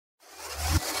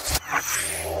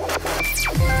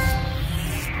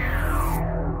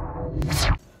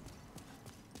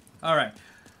Alright.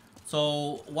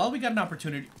 So, while we got an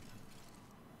opportunity...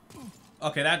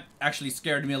 Okay, that actually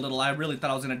scared me a little. I really thought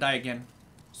I was going to die again.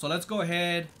 So, let's go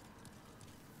ahead.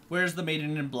 Where's the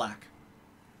maiden in black?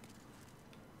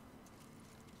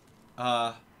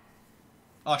 Oh,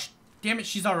 damn it.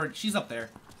 She's up there.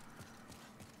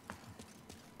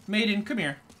 Maiden, come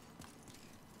here.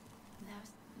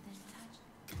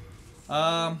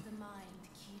 Let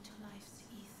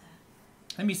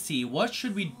me see. What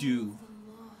should we do?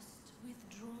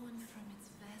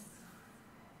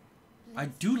 I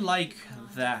do like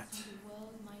that.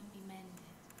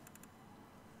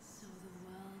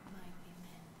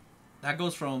 That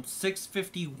goes from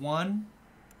 651.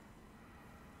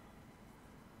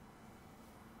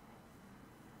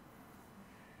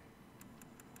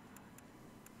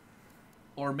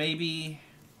 Or maybe...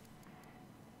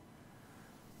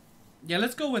 Yeah,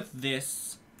 let's go with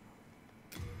this.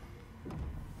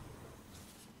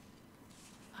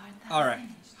 Alright.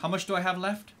 How much do I have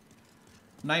left?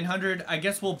 900. I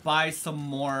guess we'll buy some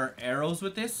more arrows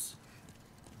with this.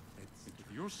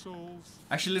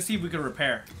 Actually, let's see if we can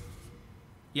repair.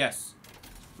 Yes.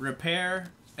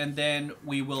 Repair. And then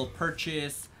we will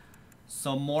purchase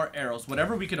some more arrows.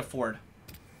 Whatever we can afford.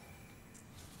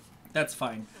 That's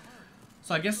fine.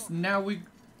 So I guess now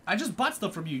I just bought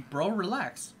stuff from you, bro.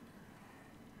 Relax.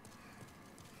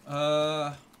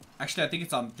 Actually, I think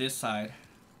it's on this side.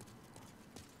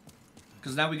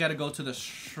 Because now we gotta go to the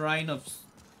Shrine of...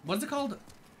 What's it called?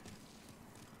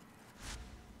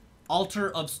 Altar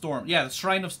of Storm. Yeah, the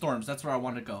Shrine of Storms. That's where I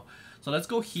want to go. So let's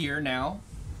go here now.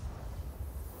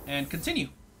 And continue.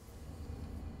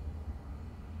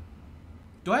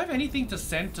 Do I have anything to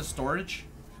send to storage?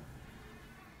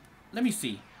 Let me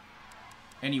see.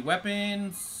 Any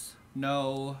weapons?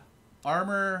 No.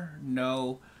 Armor?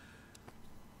 No.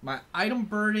 My item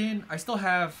burden? I still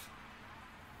have...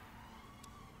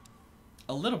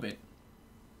 a little bit.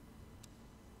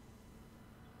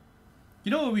 You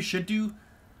know what we should do?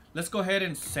 Let's go ahead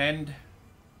and send...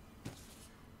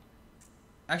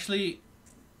 Actually...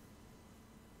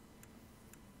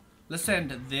 Let's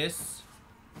send this.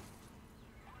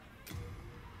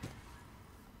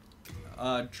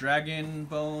 Dragon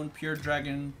bone, pure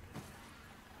dragon.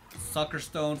 Sucker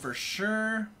stone for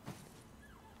sure.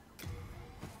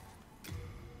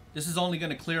 This is only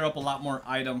going to clear up a lot more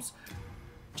items.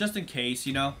 Just in case,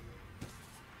 you know.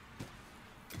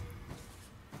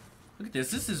 Look at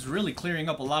this. This is really clearing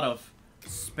up a lot of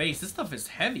space. This stuff is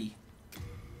heavy.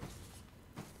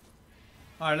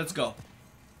 Alright, let's go.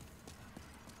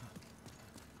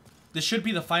 This should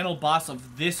be the final boss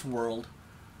of this world.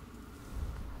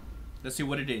 Let's see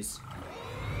what it is.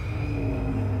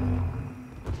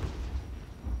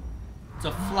 It's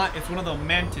a fly. It's one of the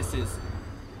mantises.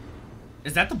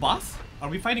 Is that the boss? Are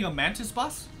we fighting a mantis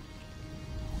boss?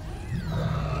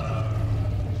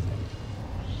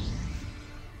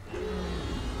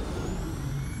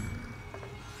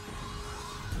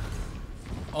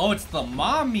 Oh, it's the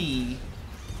mommy.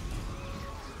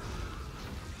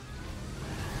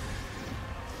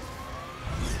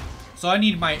 So I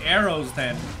need my arrows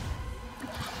then.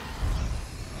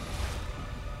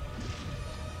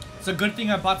 It's a good thing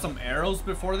I bought some arrows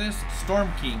before this.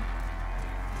 Storm King.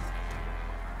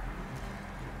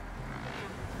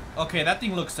 Okay, that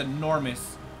thing looks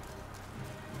enormous.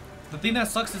 The thing that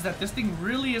sucks is that this thing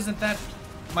really isn't that...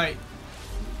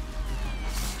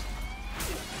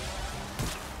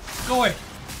 Go away.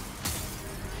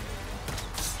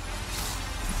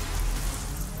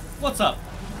 What's up?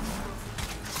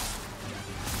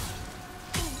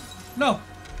 No.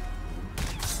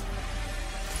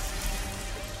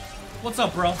 What's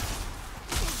up, bro?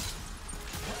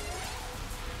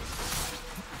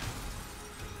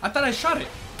 I thought I shot it.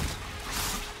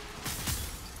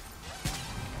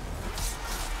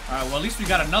 Alright, well at least we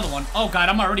got another one. Oh god,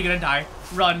 I'm already gonna die.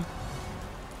 Run.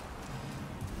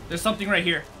 There's something right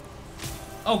here.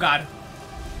 Oh god.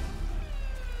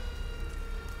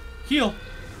 Heal.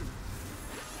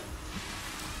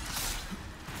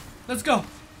 Let's go.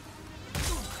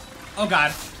 Oh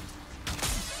god.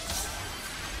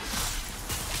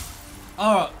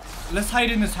 Oh, let's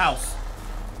hide in this house.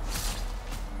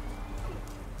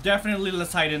 Definitely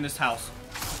let's hide in this house.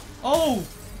 Oh!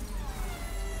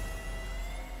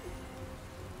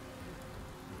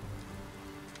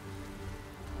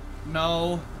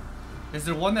 No. Is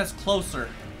there one that's closer?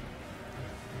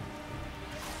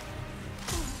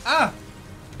 Ah!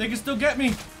 They can still get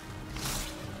me.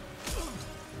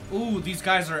 Ooh, these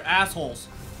guys are assholes.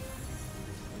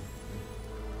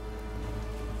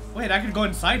 Wait, I could go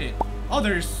inside it. Oh,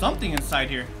 there's something inside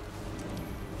here.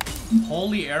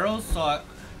 Holy arrows? So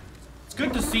It's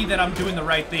good to see that I'm doing the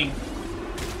right thing.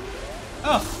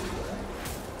 Oh.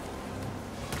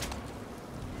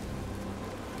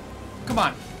 Come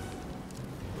on.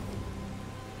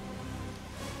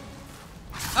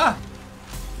 Ah.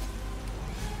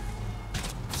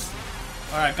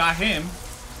 Alright, got him.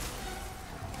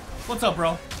 What's up, bro?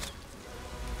 Are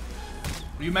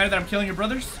you mad that I'm killing your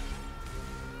brothers?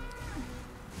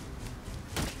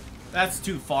 That's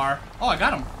too far. Oh, I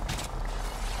got him.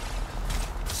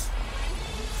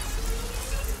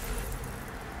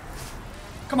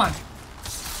 Come on.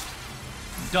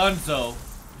 Dunzo.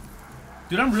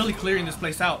 Dude, I'm really clearing this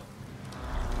place out.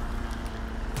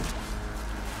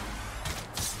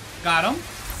 Got him.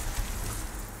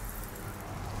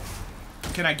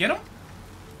 Can I get him?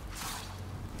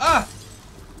 Ah!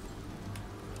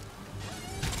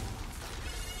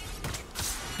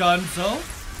 Dunzo.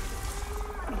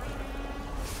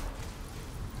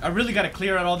 I really gotta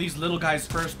clear out all these little guys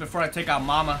first before I take out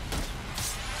Mama.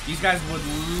 These guys would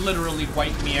literally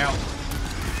wipe me out.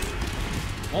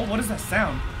 Oh, what is that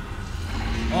sound?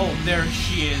 Oh, there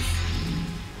she is.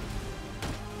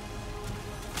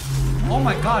 Oh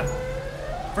my god.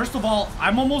 First of all,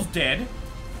 I'm almost dead.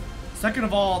 Second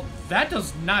of all, that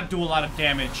does not do a lot of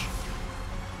damage.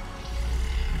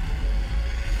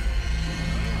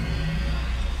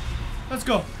 Let's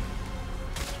go.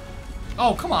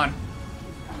 Oh, come on.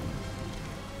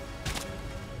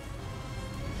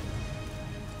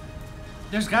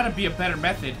 There's gotta be a better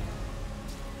method.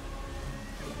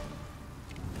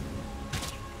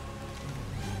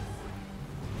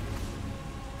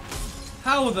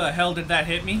 How the hell did that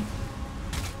hit me?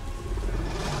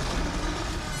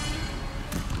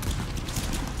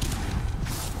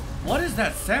 What is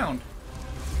that sound?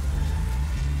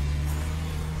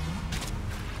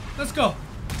 Let's go.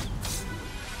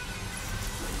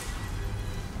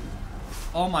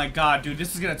 Oh my god, dude,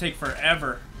 this is gonna take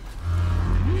forever.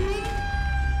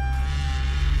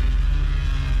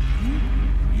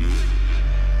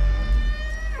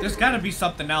 There's gotta be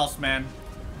something else, man.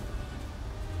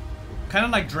 Kind of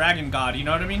like Dragon God, you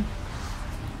know what I mean?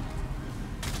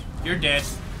 You're dead.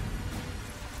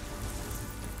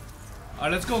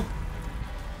 Alright, let's go.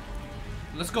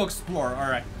 Let's go explore,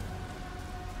 alright.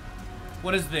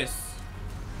 What is this?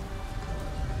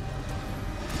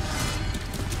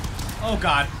 Oh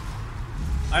god.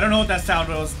 I don't know what that sound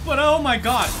was, but oh my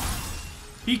god.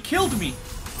 He killed me.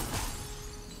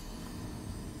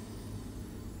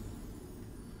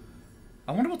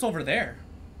 I wonder what's over there.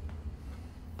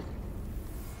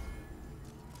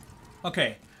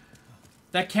 Okay.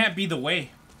 That can't be the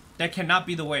way. That cannot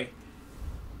be the way.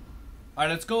 Alright,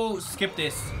 let's go skip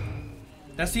this.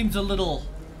 That seems a little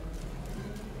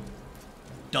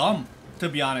dumb, to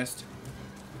be honest.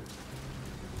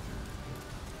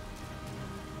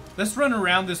 Let's run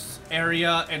around this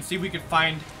area and see if we can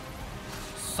find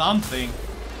something.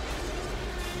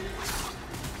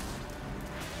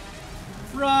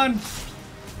 Run!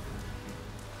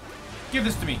 Give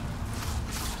this to me.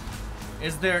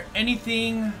 Is there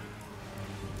anything?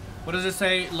 What does it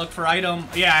say? Look for item.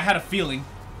 Yeah, I had a feeling.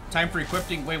 Time for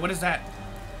equipping. Wait, what is that?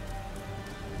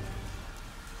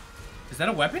 Is that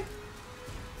a weapon?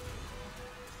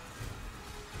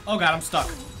 Oh god, I'm stuck.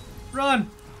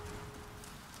 Run!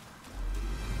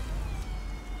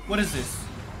 What is this?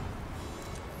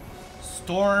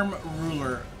 Storm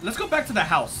Ruler. Let's go back to the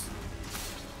house.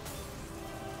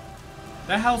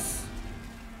 That house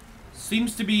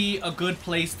seems to be a good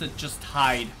place to just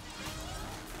hide.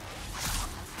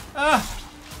 Ah!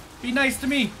 Be nice to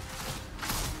me.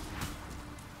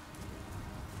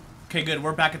 Okay, good.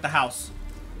 We're back at the house.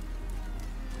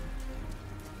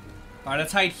 Alright,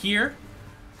 let's hide here.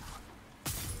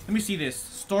 Let me see this.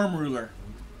 Storm Ruler.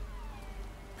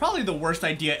 Probably the worst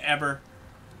idea ever.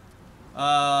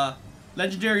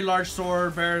 Legendary large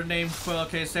sword, bearer named Quill.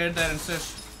 Okay, said that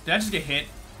insists. Did I just get hit?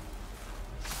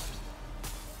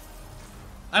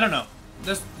 I don't know.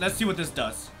 Let's see what this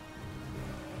does.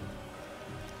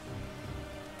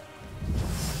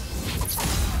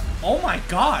 Oh my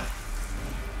god!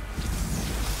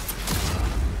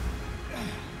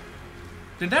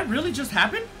 Did that really just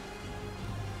happen?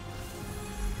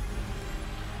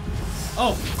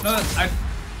 Oh, no,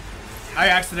 I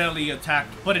accidentally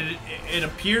attacked, but it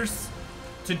appears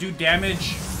to do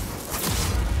damage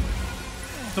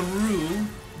through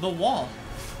the wall.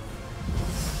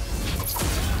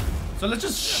 So let's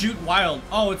just shoot wild.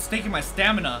 Oh, it's taking my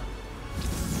stamina.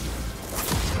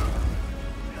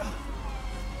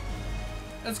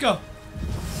 Let's go.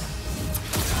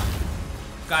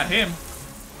 Got him.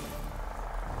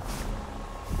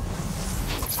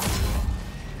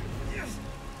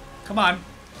 Come on.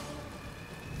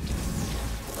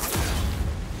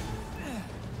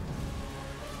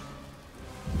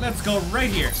 Let's go right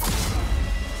here.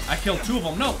 I killed 2 of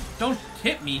them. No, don't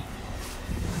hit me.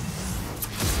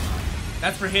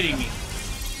 That's for hitting me.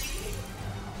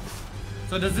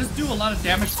 So does this do a lot of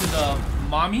damage to the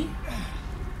mommy?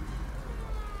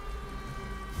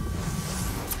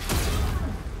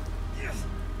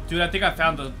 Dude, I think I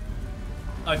found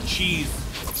a cheese.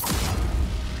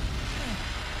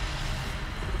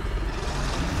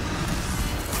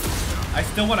 I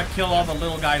still want to kill all the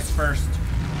little guys first.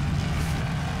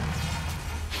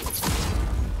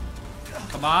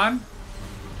 Come on.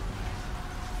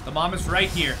 The mom is right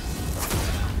here.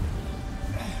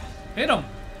 Hit him.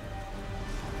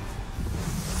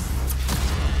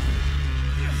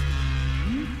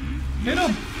 Hit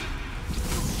him.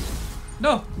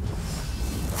 No.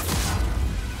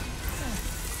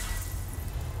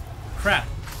 Crap.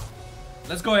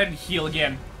 Let's go ahead and heal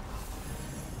again.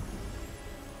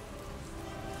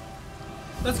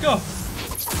 Let's go.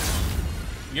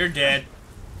 You're dead.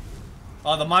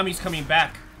 Oh, the mommy's coming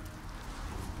back.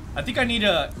 I think I need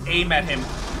to aim at him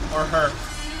or her.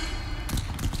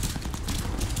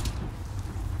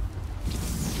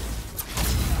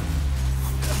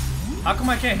 How come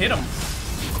I can't hit him?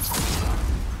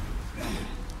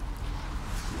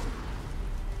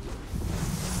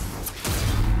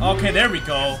 Okay, there we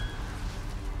go.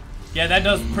 Yeah, that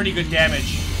does pretty good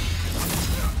damage.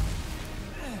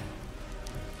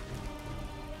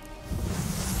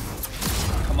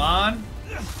 Come on.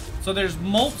 So there's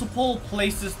multiple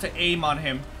places to aim on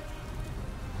him.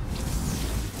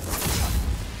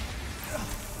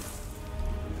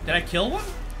 Did I kill one?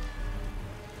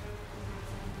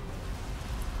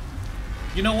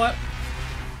 You know what?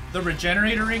 The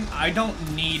regenerator ring, I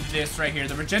don't need this right here.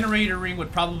 The regenerator ring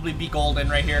would probably be golden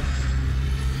right here.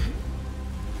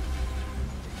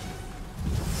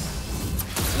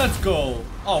 Let's go.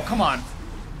 Oh, come on.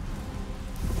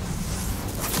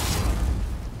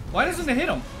 Why doesn't it hit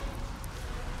him?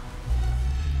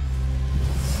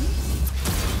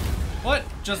 What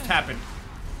just happened?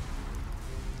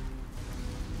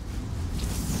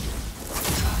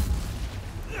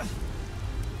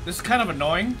 This is kind of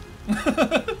annoying,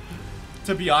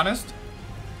 to be honest.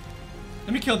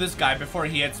 Let me kill this guy before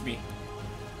he hits me.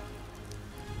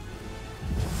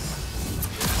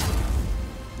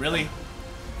 Really?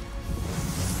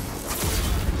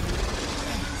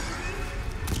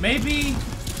 Maybe...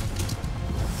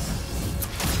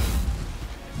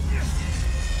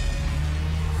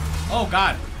 Oh,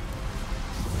 God.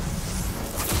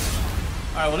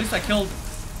 Alright, well, at least I killed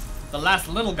the last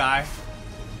little guy.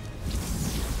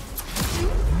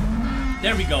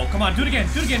 There we go. Come on, do it again.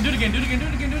 Do it again. Do it again. Do it again. Do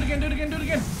it again. Do it again. Do it again. Do it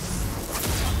again.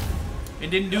 It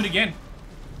didn't do it again.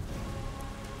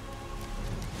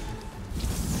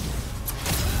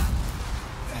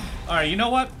 Alright, you know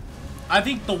what? I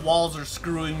think the walls are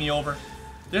screwing me over.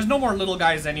 There's no more little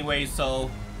guys anyway,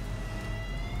 so...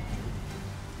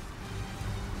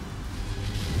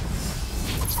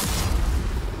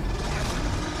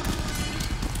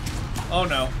 Oh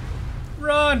no.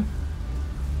 Run!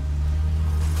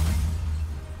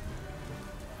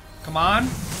 Come on.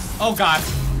 Oh, God.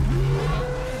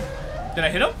 Did I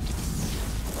hit him?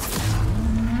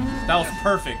 That was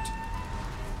perfect.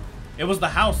 It was the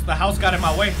house. The house got in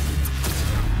my way.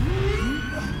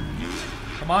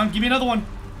 Come on, give me another one.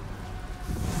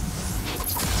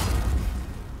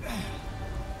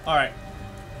 Alright.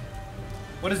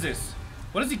 What is this?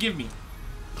 What does he give me?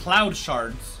 Cloud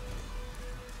shards.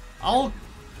 I'll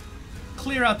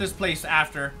clear out this place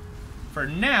after. For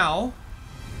now...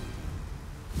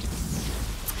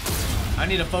 I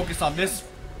need to focus on this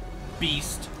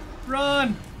beast.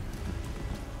 Run!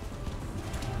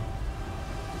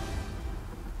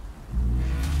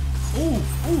 Ooh,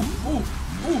 ooh, ooh,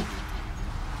 ooh.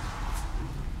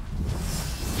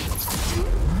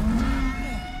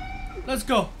 Let's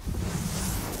go.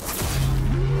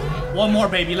 One more,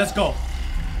 baby. Let's go.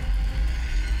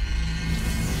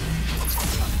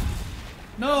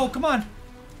 No, come on.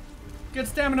 Get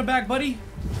stamina back, buddy.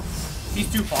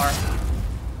 He's too far.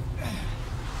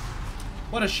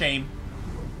 What a shame.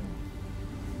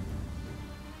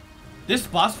 This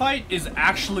boss fight is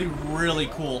actually really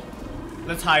cool.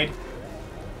 Let's hide.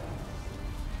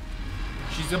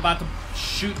 She's about to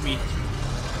shoot me.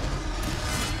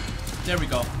 There we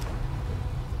go.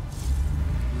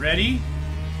 Ready?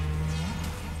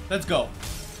 Let's go.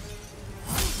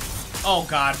 Oh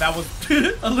God, that was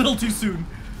a little too soon.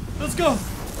 Let's go.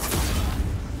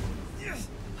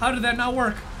 How did that not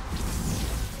work?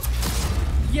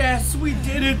 Yes, we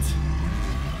did it!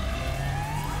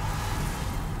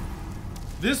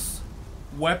 This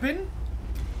weapon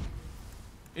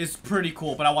is pretty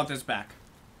cool, but I want this back.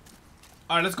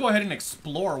 Alright, let's go ahead and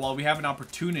explore while we have an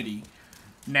opportunity.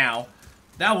 Now,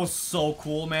 that was so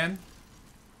cool, man.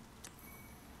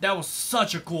 That was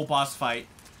such a cool boss fight.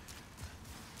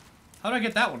 How do I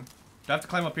get that one? Do I have to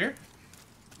climb up here?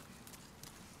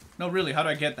 No, really, how do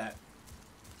I get that?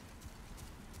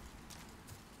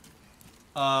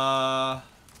 I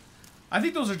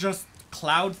think those are just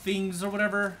cloud things or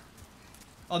whatever.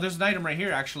 Oh, there's an item right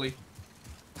here, actually.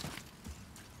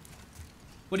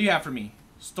 What do you have for me?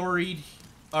 Storied,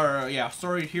 or yeah,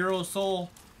 storied hero soul.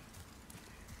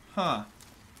 Huh.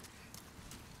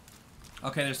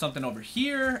 Okay, there's something over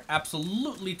here.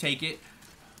 Absolutely take it.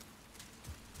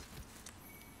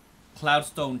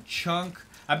 Cloudstone chunk.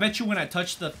 I bet you when I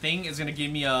touch the thing, it's gonna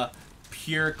give me a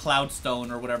pure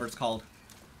cloudstone or whatever it's called.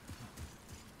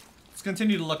 Let's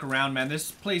continue to look around, man.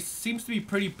 This place seems to be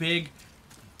pretty big,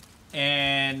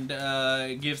 and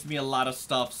it gives me a lot of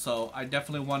stuff, so I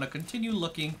definitely want to continue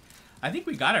looking. I think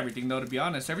we got everything, though, to be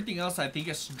honest. Everything else, I think,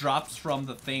 is drops from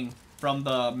the thing, from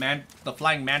the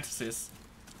flying mantises.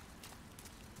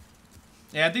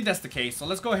 Yeah, I think that's the case. So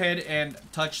let's go ahead and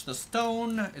touch the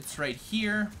stone. It's right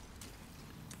here.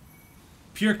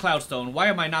 Pure cloudstone. Why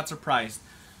am I not surprised?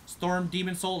 Storm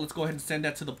demon soul. Let's go ahead and send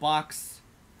that to the box.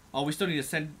 Oh, we still need to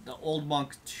send the old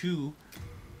monk to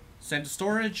send to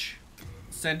storage.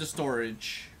 Send to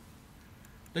storage.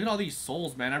 Look at all these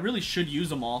souls, man. I really should use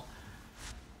them all.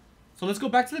 So let's go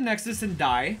back to the Nexus and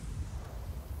die.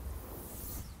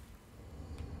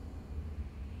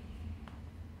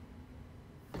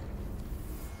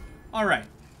 Alright.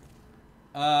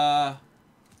 I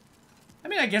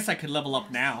mean, I guess I could level up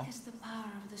now.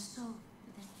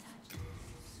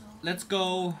 Let's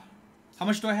go. How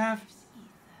much do I have?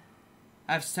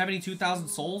 I have 72,000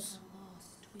 souls.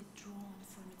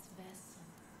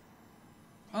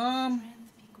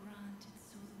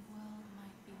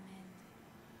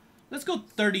 Let's go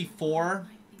 34,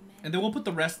 and then we'll put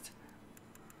the rest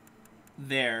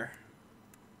there.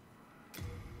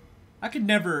 I could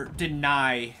never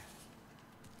deny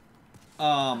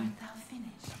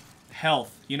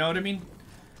health, you know what I mean?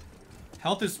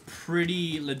 Health is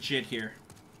pretty legit here.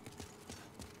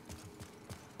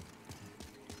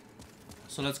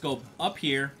 So let's go up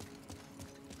here,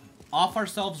 off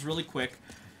ourselves really quick,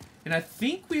 and I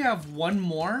think we have one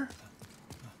more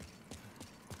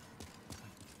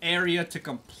area to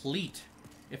complete,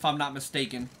 if I'm not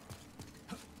mistaken.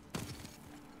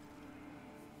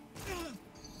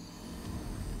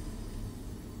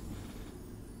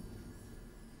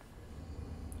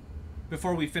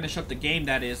 Before we finish up the game,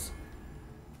 that is.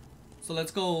 So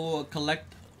let's go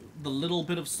collect the little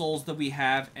bit of souls that we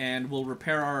have, and we'll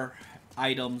repair our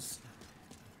items.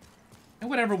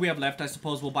 And whatever we have left, I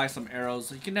suppose we'll buy some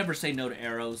arrows. You can never say no to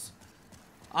arrows.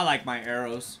 I like my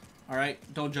arrows. Alright?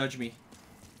 Don't judge me.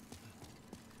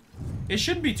 It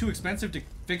shouldn't be too expensive to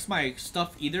fix my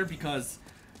stuff either, because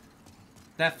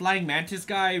that flying mantis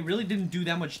guy really didn't do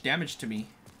that much damage to me.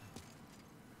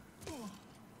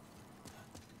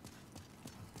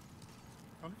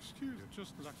 Excuse it,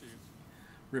 just lucky.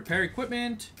 Repair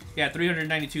equipment. Yeah,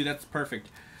 392. That's perfect.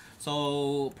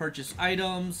 So, purchase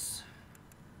items.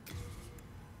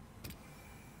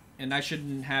 And I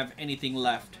shouldn't have anything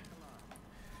left.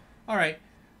 Alright.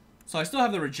 So, I still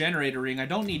have the regenerator ring. I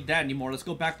don't need that anymore. Let's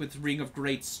go back with Ring of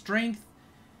Great Strength.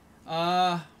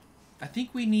 I think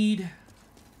we need...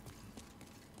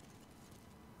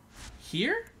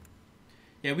 here?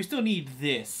 Yeah, we still need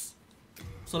this.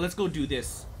 So, let's go do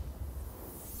this.